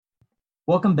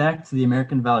Welcome back to the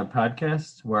American Valor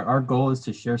Podcast, where our goal is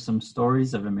to share some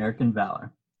stories of American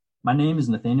valor. My name is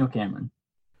Nathaniel Cameron.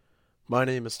 My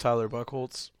name is Tyler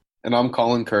Buckholtz. And I'm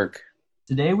Colin Kirk.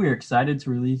 Today we are excited to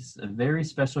release a very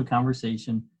special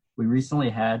conversation we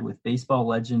recently had with baseball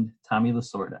legend Tommy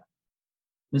Lasorda.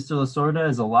 Mr. Lasorda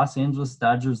is a Los Angeles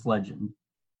Dodgers legend,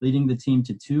 leading the team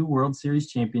to 2 World Series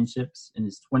championships in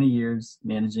his 20 years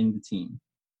managing the team.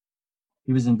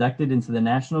 He was inducted into the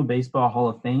National Baseball Hall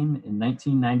of Fame in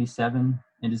 1997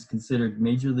 and is considered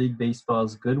Major League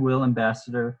Baseball's goodwill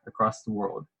ambassador across the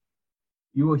world.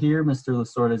 You will hear Mr.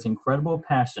 Lasorda's incredible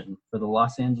passion for the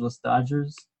Los Angeles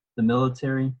Dodgers, the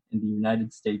military, and the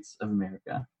United States of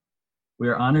America. We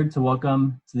are honored to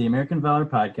welcome to the American Valor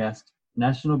Podcast,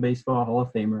 National Baseball Hall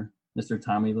of Famer, Mr.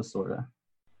 Tommy Lasorda.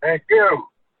 Thank you.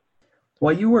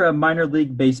 While you were a minor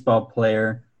league baseball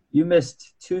player, you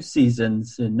missed 2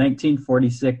 seasons in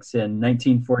 1946 and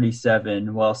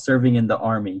 1947 while serving in the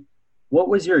Army. What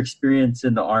was your experience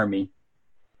in the Army?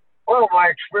 Well, my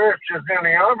experience is in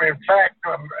the Army. In fact,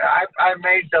 I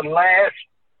made the last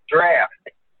draft.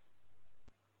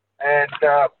 And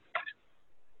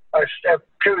I spent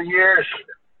 2 years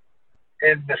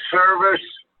in the service,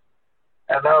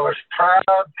 and I was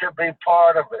proud to be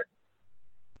part of it.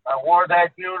 I wore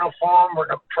that uniform with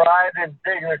a pride and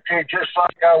dignity, just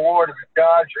like I wore the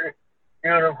Dodger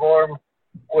uniform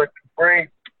with great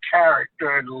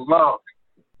character and love.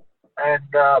 And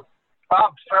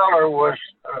Bob Feller was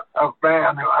a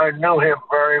man who I knew him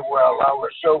very well. I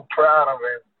was so proud of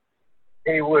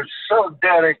him. He was so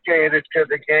dedicated to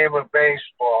the game of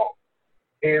baseball.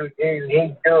 He'd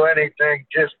do anything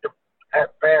just to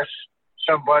pass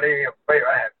somebody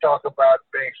and talk about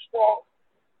baseball.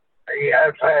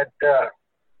 I've had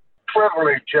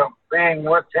privilege of being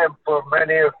with him for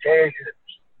many occasions.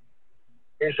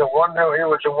 He was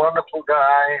a wonderful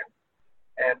guy,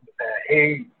 and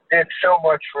he did so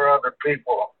much for other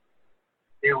people.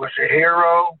 He was a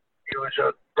hero. He was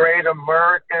a great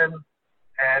American,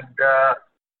 and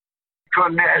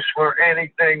couldn't ask for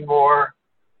anything more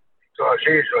because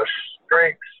he's a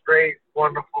straight,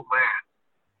 wonderful man.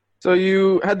 So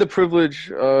you had the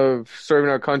privilege of serving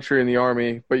our country in the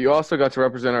Army, but you also got to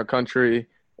represent our country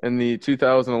in the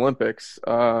 2000 Olympics.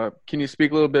 Can you speak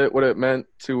a little bit what it meant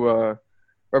to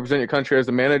represent your country as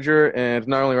a manager and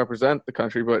not only represent the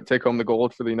country, but take home the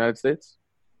gold for the United States?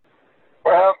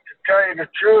 Well, to tell you the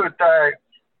truth,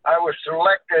 I was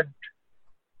selected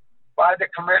by the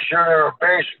Commissioner of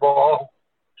Baseball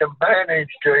to manage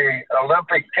the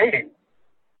Olympic team.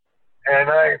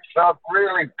 And I felt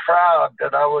really proud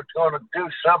that I was going to do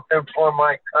something for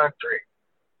my country.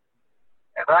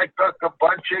 And I took a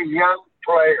bunch of young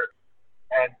players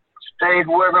and stayed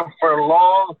with them for a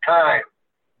long time.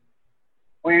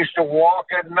 We used to walk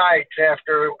at night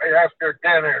after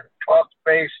dinner and talk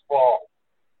baseball.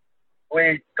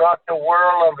 We got the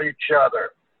world of each other.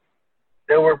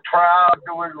 They were proud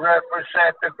that we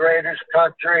represent the greatest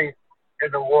country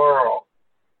in the world.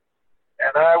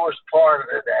 And I was part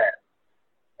of that.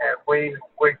 And we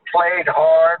played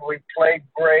hard, we played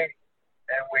great,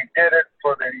 and we did it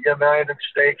for the United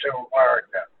States of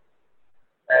America.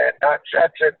 And that's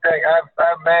the thing.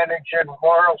 I've managed in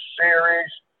World Series,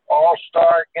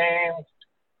 All-Star games,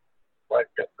 but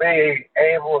to be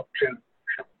able to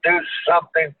do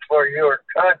something for your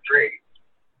country,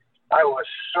 I was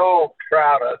so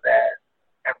proud of that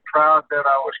and proud that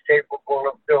I was capable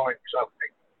of doing something.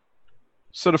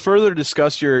 So to further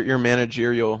discuss your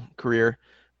managerial career,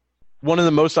 one of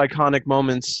the most iconic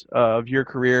moments of your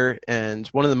career and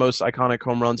one of the most iconic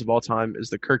home runs of all time is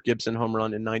the Kirk Gibson home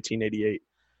run in 1988.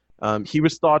 He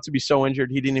was thought to be so injured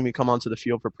he didn't even come onto the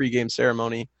field for pregame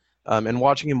ceremony. And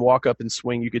watching him walk up and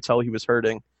swing, you could tell he was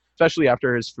hurting, especially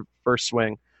after his first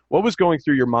swing. What was going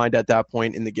through your mind at that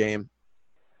point in the game?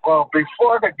 Well,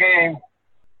 before the game,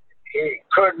 he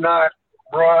could not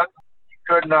run, he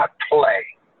could not play.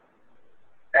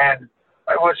 And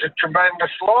it was a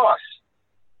tremendous loss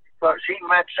because he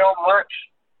meant so much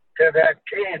to that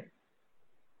team.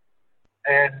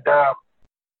 And,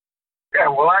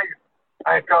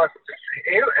 I thought,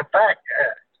 in fact,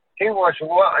 he was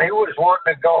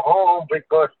wanting to go home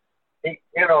because he's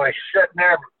sitting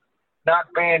there not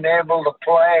being able to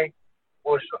play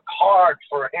was hard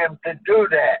for him to do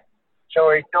that. So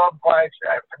he thought,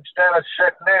 instead of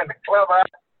sitting there in the clubhouse,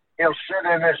 he'll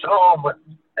sit in his home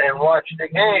and watch the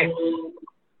game.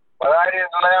 But I didn't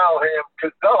allow him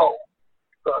to go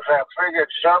because I figured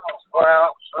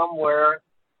somewhere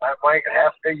I might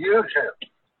have to use him.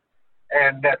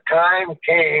 And the time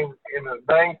came in the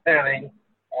ninth inning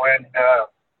when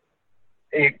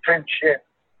he pinch hit.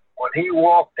 When he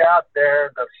walked out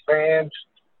there, the fans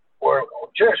were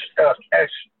just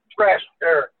expressed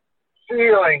their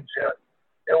feelings.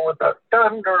 It was a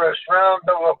thunderous round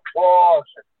of applause.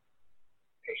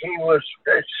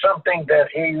 It's something that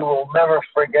he will never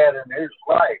forget in his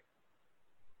life.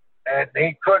 And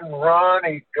he couldn't run.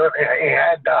 He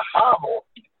had to hobble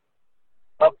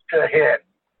up to hit.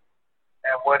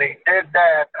 And when he did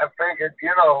that, I figured,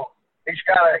 he's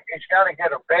got to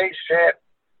get a base hit,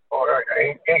 or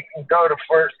he can go to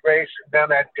first base, and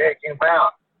then I'd take him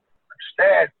out.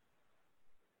 Instead,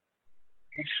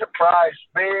 he surprised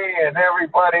me and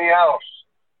everybody else.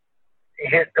 He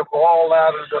hit the ball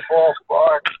out of the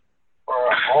ballpark for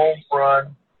a home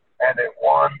run, and it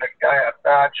won the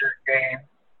Dodger game,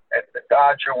 and the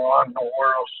Dodger won the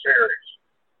World Series.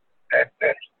 And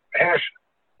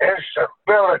his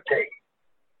ability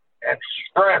and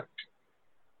strength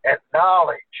and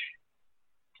knowledge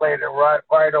played a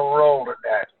vital role in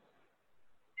that.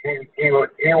 He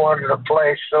wanted to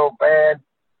play so bad,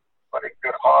 but he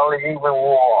could hardly even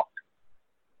walk.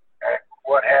 And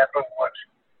what happened was,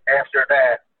 after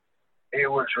that, he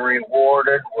was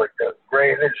rewarded with the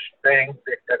greatest thing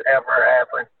that could ever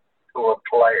happen to a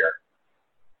player.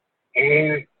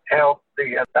 He helped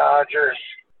the Dodgers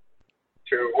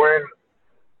to win.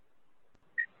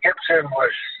 Gibson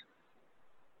was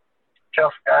a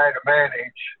tough guy to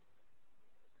manage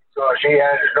because he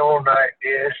had his own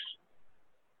ideas.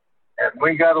 And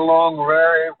we got along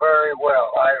very, very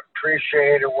well. I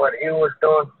appreciated what he was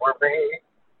doing for me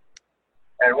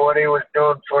and what he was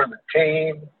doing for the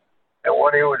team and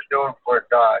what he was doing for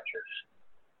Dodgers.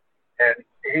 And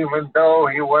even though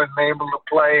he wasn't able to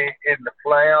play in the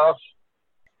playoffs,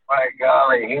 by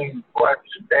golly, he was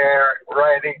there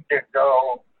ready to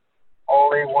go.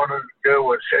 All he wanted to do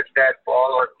was hit that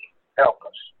ball and help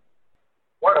us.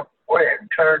 What a way it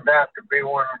turned out to be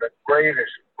one of the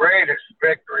greatest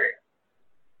victories.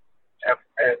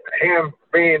 And him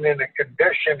being in the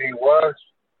condition he was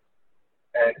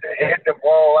and to hit the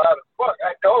ball out of the book.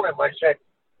 I told him, I said,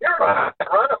 you're not going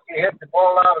to run if you hit the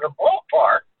ball out of the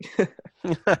ballpark.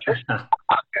 Just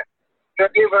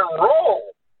couldn't even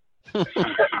roll.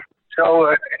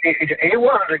 So he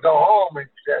wanted to go home. And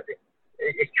said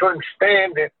he couldn't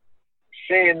stand it,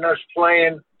 seeing us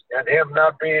playing and him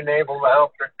not being able to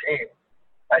help the team.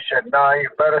 I said, no, you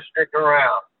better stick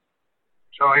around.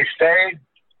 So he stayed,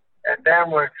 and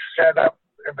then we set up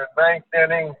in the ninth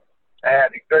inning. I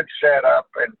had a good setup,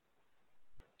 and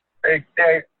they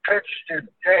pitched to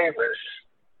Davis,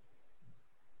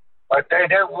 but they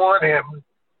didn't want him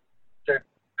to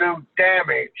do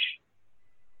damage.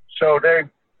 So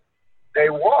they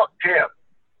walked him,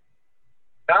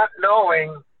 not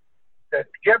knowing that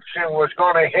Gibson was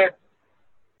going to hit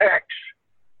X.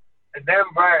 And then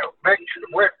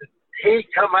he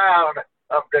come out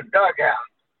of the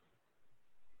dugout.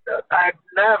 I've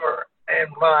never in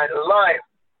my life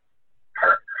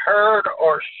heard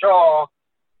or saw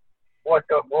what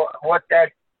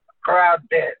that crowd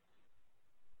did.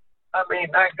 I mean,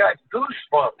 I got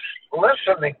goosebumps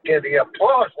listening to the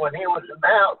applause when he was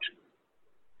announced.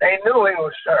 They knew he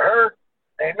was hurt.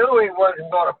 They knew he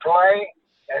wasn't going to play.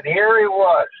 And here he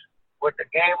was with the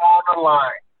game on the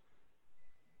line.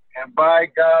 And by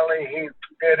golly, he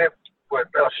did it with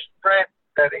the strength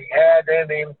that he had in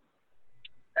him.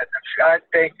 And I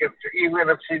think even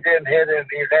if he didn't hit it and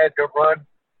he had to run,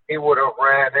 he would have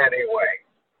ran anyway.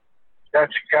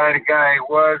 That's the kind of guy he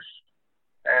was.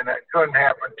 And it couldn't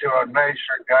happen to a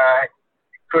nicer guy. It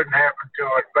couldn't happen to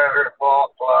a better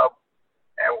ball club.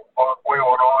 And we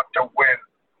went on to win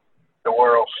the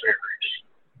World Series.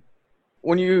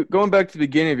 When you going back to the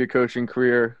beginning of your coaching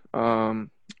career,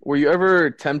 were you ever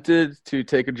tempted to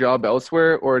take a job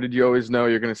elsewhere, or did you always know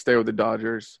you're going to stay with the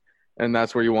Dodgers and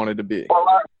that's where you wanted to be? Well,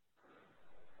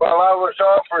 I was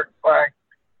offered by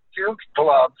youth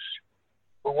clubs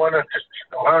who wanted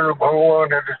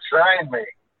to sign me,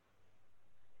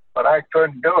 but I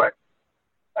couldn't do it.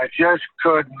 I just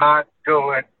could not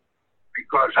do it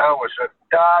because I was a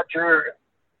Dodger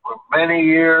for many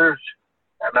years,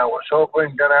 and I was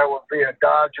hoping that I would be a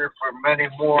Dodger for many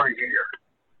more years.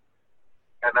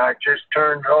 And I just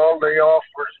turned all the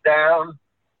offers down,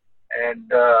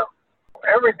 and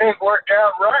everything worked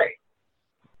out right.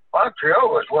 Montreal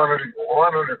was one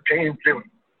of the teams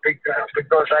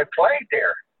because I played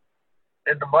there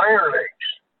in the minor leagues.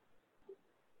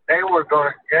 They were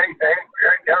going to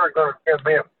give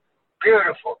me a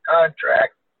beautiful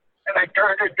contract, and I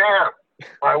turned it down.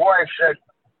 My wife said,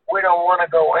 we don't want to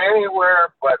go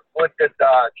anywhere but with the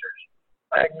Dodgers.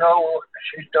 I know,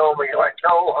 she told me, I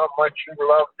know how much you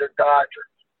love the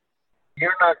Dodgers.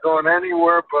 You're not going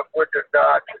anywhere but with the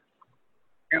Dodgers.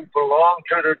 You belong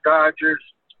to the Dodgers,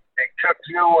 They took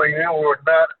you when you were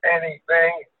not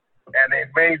anything, and they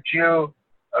made you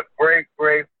a great,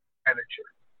 great manager.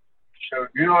 So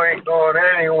you ain't going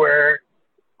anywhere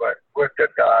but with the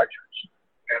Dodgers.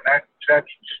 And that's the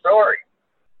story.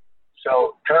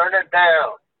 So turn it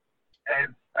down.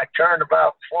 And I turned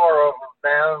about 4 of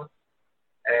them down,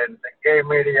 and it gave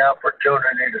me the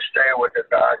opportunity to stay with the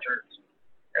Dodgers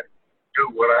and do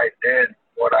what I did,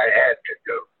 what I had to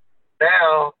do.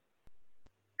 Now,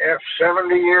 after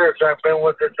 70 years I've been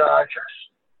with the Dodgers,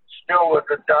 still with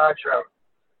the Dodgers.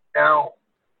 Now,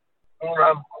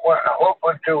 I'm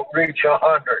hoping to reach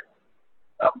 100.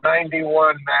 I'm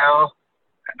 91 now,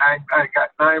 and I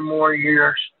got 9 more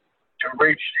years to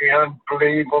reach the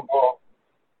unbelievable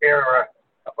era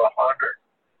of 100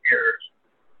 years.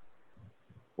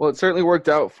 Well, it certainly worked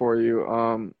out for you.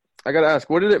 I got to ask,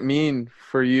 what did it mean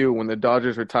for you when the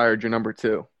Dodgers retired your number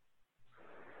 2?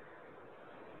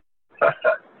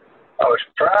 I was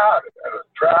proud. I was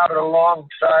proud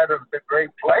alongside of the great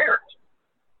players.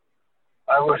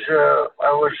 I was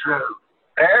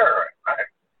there.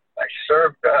 I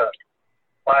served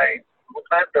my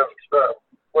momentum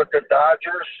with the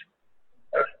Dodgers.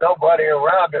 There's nobody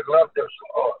around that loved this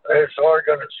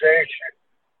organization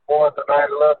more than I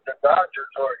loved the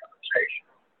Dodgers organization.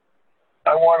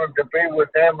 I wanted to be with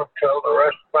them until the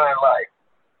rest of my life.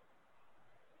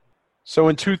 So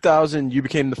in 2000, you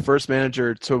became the first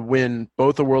manager to win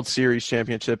both a World Series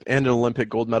championship and an Olympic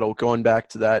gold medal. Going back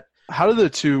to that, how do the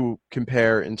two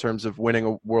compare in terms of winning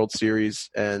a World Series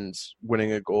and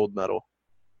winning a gold medal?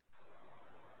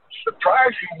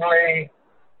 Surprisingly,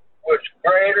 was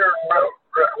greater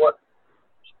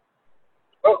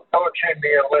coaching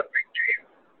the Olympic team.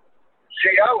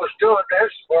 See, I was doing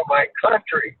this for my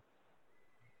country,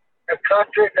 the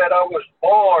country that I was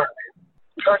born in,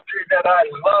 the country that I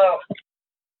loved,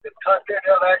 the country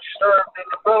that I served in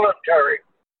the military.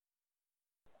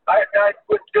 I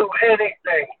would do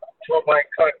anything for my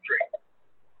country.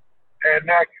 And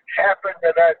that happened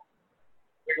that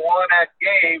we won that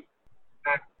game.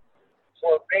 And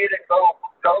for me to go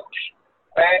coach,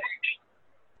 manage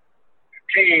the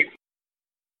team,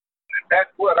 and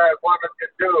that's what I wanted to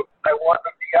do. I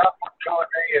wanted the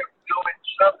opportunity of doing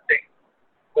something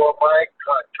for my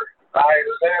country. I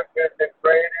live in the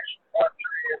greatest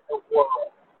country in the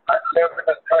world. I live in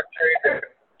a country that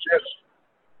just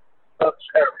loves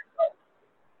everybody.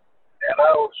 And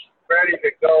I was ready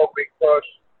to go because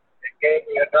it gave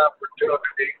me an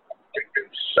opportunity to do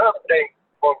something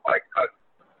for my country.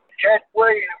 Ted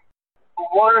Williams, who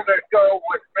wanted to go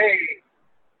with me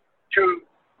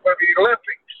for the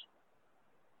Olympics,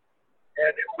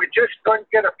 and we just couldn't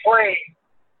get a plane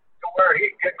to where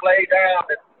he could lay down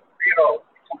and,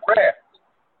 rest.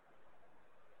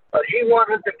 But he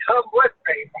wanted to come with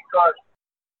me because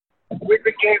we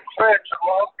became friends a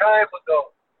long time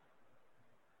ago.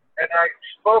 And I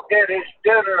spoke at his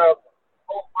dinner of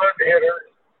home run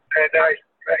hitters, and I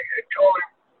told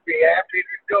him to be happy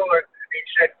to do it. And he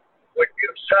said, would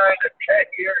you sign a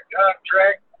 10-year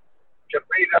contract to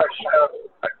be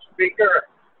a speaker?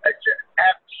 I said,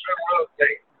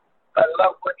 absolutely. I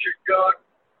love what you're doing.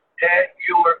 Ted,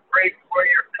 you were great for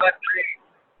your country.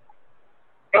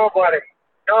 Nobody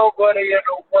in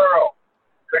the world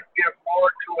could give more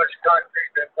to his country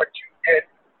than what you did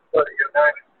for the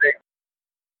United States.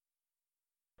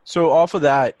 So off of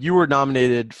that, you were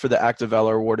nominated for the Active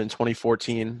Valor Award in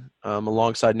 2014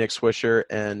 alongside Nick Swisher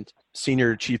and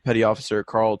Senior Chief Petty Officer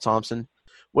Carl Thompson.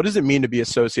 What does it mean to be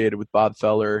associated with Bob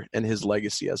Feller and his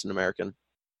legacy as an American?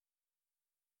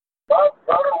 Bob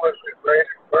Feller was the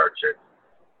greatest person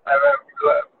I've ever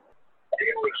loved. He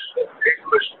was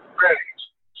really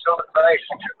so nice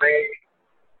to me.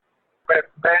 Spent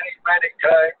many, many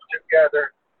times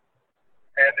together,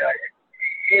 and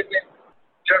he even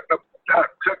took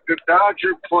the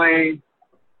Dodger plane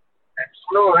and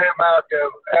flew him out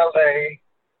to L.A.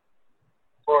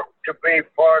 to be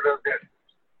part of the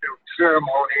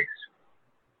ceremonies.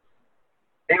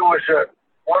 He was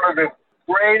one of the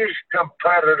greatest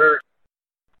competitors.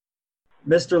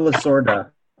 Mr.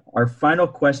 Lasorda, our final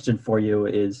question for you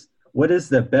is, what is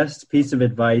the best piece of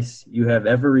advice you have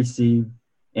ever received,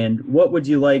 and what would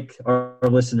you like our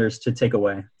listeners to take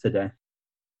away today?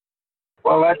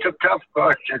 Well, that's a tough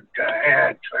question to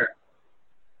answer.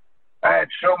 I had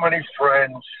so many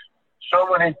friends, so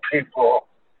many people.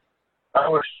 I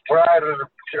was proud of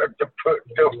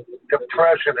the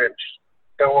presidents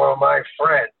that were my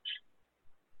friends.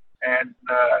 And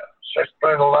I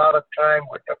spent a lot of time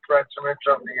with the presidents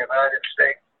of the United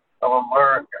States of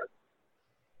America.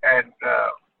 And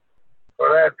for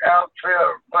that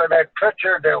outfield, for that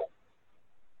pitcher that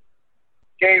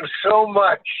gave so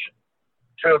much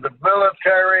to the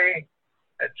military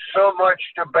and so much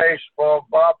to baseball,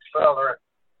 Bob Feller.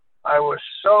 I was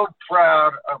so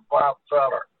proud of Bob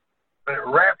Feller. The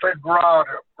Rapid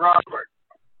Robert,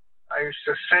 I used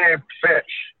to see him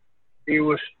pitch. He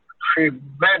was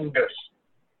tremendous.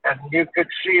 And you could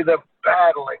see the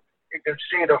battling. You could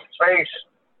see the face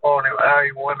on him, how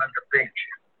he wanted to beat you.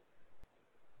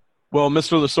 Well,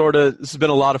 Mr. Lasorda, this has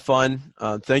been a lot of fun.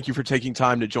 Thank you for taking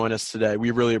time to join us today.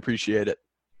 We really appreciate it.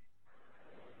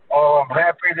 Oh, I'm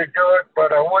happy to do it,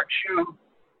 but I want you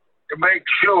to make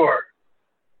sure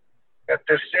that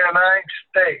the United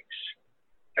States,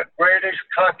 the greatest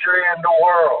country in the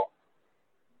world,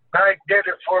 I did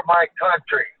it for my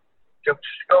country to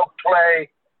go play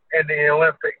in the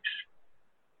Olympics.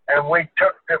 And we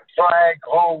took the flag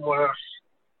home with us,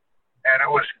 and it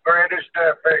was the greatest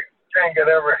thing that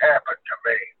ever happened to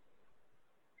me.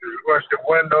 It was to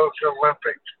win those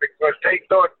Olympics, because they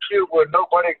thought Cuba,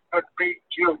 nobody could beat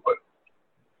Cuba.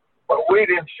 But we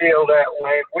didn't feel that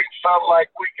way. We felt like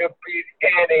we could beat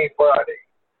anybody.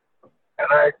 And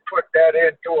I put that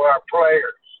into our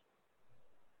players.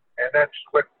 And that's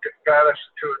what got us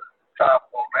to the top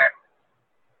on that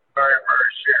very,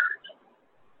 very serious.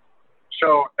 So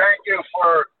thank you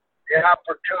for the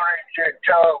opportunity to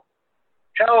tell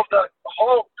the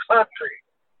whole country.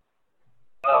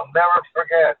 I'll never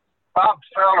forget Bob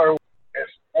Feller, his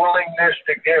willingness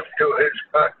to give to his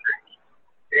country.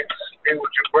 He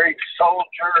was a great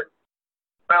soldier,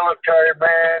 military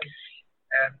man,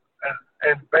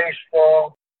 and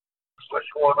baseball. He was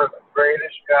one of the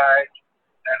greatest guys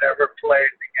that ever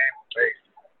played the game of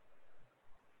baseball.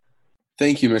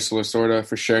 Thank you, Mr. Lasorda,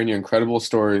 for sharing your incredible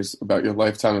stories about your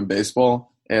lifetime in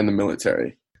baseball and the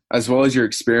military, as well as your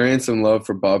experience and love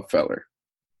for Bob Feller.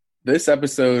 This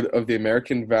episode of the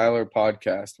American Valor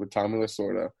Podcast with Tommy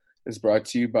Lasorda is brought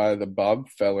to you by the Bob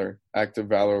Feller Active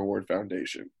Valor Award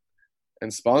Foundation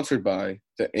and sponsored by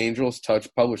the Angels Touch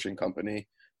Publishing Company,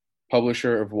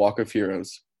 publisher of Walk of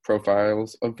Heroes,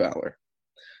 Profiles of Valor.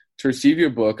 To receive your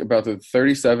book about the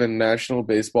 37 National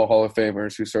Baseball Hall of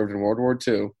Famers who served in World War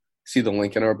II, see the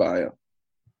link in our bio.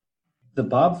 The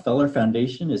Bob Feller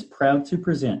Foundation is proud to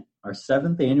present our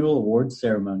 7th annual awards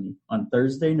ceremony on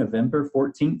Thursday, November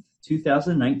 14th,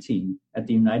 2019 at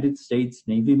the United States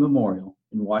Navy Memorial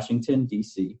in Washington,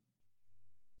 D.C.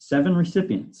 7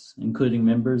 recipients, including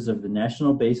members of the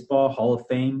National Baseball Hall of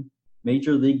Fame,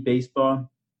 Major League Baseball,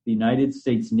 the United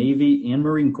States Navy and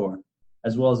Marine Corps,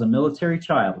 as well as a military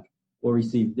child, will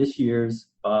receive this year's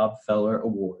Bob Feller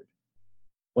Award.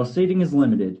 While seating is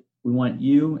limited, we want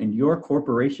you and your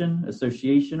corporation,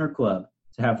 association, or club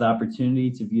to have the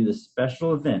opportunity to view this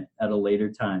special event at a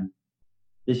later time.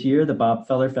 This year, the Bob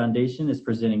Feller Foundation is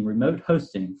presenting remote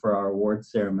hosting for our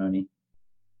awards ceremony.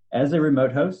 As a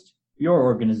remote host, your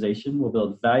organization will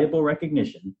build valuable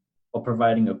recognition while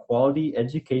providing a quality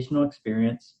educational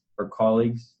experience for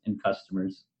colleagues and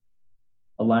customers.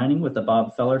 Aligning with the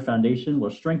Bob Feller Foundation will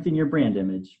strengthen your brand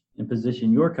image and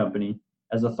position your company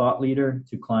as a thought leader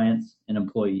to clients and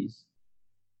employees.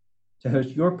 To host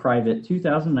your private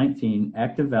 2019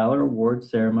 Active Valor Award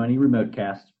Ceremony remote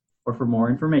cast, or for more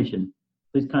information,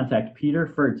 please contact Peter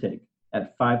Fertig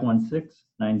at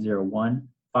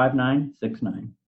 516-901-5969.